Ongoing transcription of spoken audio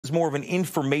It's more of an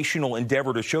informational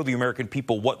endeavor to show the American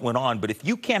people what went on. But if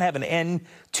you can't have an end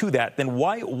to that, then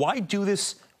why do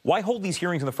this? Why hold these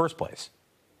hearings in the first place?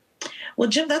 Well,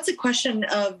 Jim, that's a question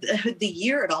of the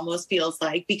year, it almost feels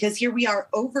like, because here we are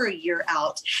over a year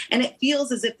out, and it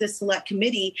feels as if the select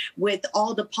committee, with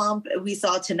all the pomp we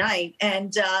saw tonight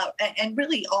and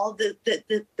really all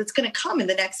that's going to come in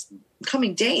the next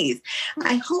coming days,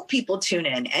 I hope people tune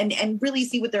in and really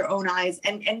see with their own eyes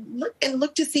and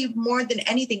look to see more than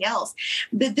anything else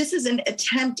that this is an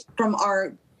attempt from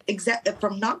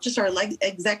not just our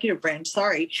executive branch,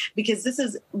 because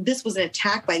this was an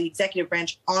attack by the executive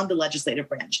branch on the legislative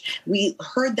branch. We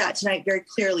heard that tonight very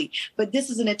clearly, but this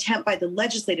is an attempt by the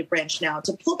legislative branch now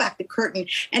to pull back the curtain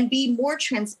and be more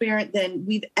transparent than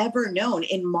we've ever known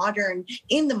in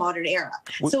the modern era.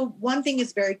 So one thing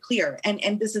is very clear,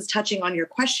 and this is touching on your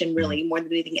question really more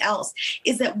than anything else,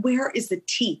 is that where is the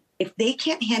teeth? If they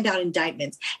can't hand out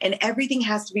indictments and everything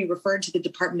has to be referred to the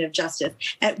Department of Justice,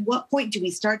 at what point do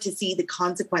we start to see the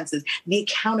consequences, the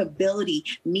accountability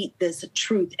meet this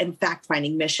truth and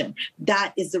fact-finding mission?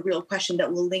 That is the real question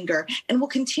that will linger and will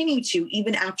continue to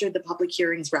even after the public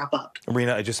hearings wrap up.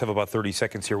 Rina, I just have about 30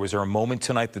 seconds here. Was there a moment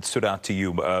tonight that stood out to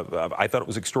you? I thought it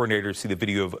was extraordinary to see the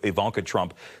video of Ivanka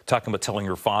Trump talking about telling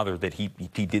her father that he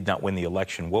did not win the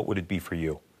election. What would it be for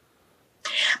you?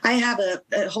 I have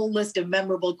a whole list of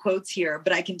memorable quotes here,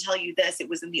 but I can tell you this. It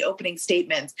was in the opening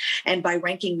statements and by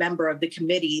ranking member of the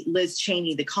committee, Liz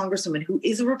Cheney, the congresswoman who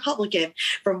is a Republican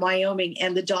from Wyoming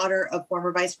and the daughter of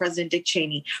former Vice President Dick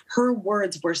Cheney. Her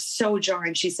words were so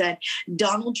jarring. She said,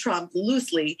 Donald Trump,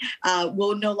 loosely,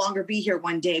 will no longer be here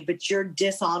one day, but your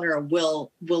dishonor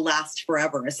will last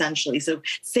forever, essentially. So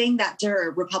saying that to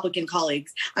her Republican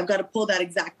colleagues, I've got to pull that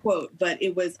exact quote, but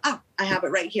it was, I have it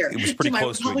right here. It was pretty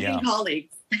close to my Republican colleagues.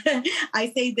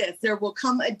 I say this, there will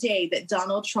come a day that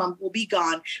Donald Trump will be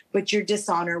gone, but your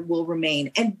dishonor will remain.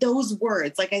 And those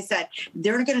words, like I said,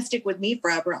 they're not going to stick with me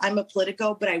forever. I'm a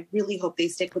Politico, but I really hope they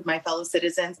stick with my fellow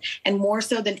citizens. And more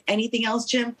so than anything else,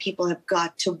 Jim, people have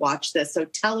got to watch this. So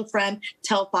tell a friend,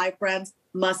 tell 5 friends.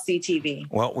 Must-see TV.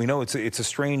 Well, we know it's a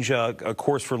strange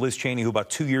course for Liz Cheney, who about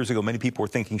 2 years ago, many people were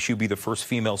thinking she would be the first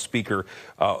female speaker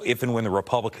if and when the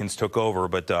Republicans took over,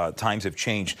 but times have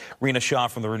changed. Rina Shah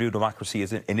from the Renewed Democracy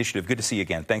Initiative, good to see you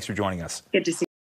again. Thanks for joining us. Good to see you.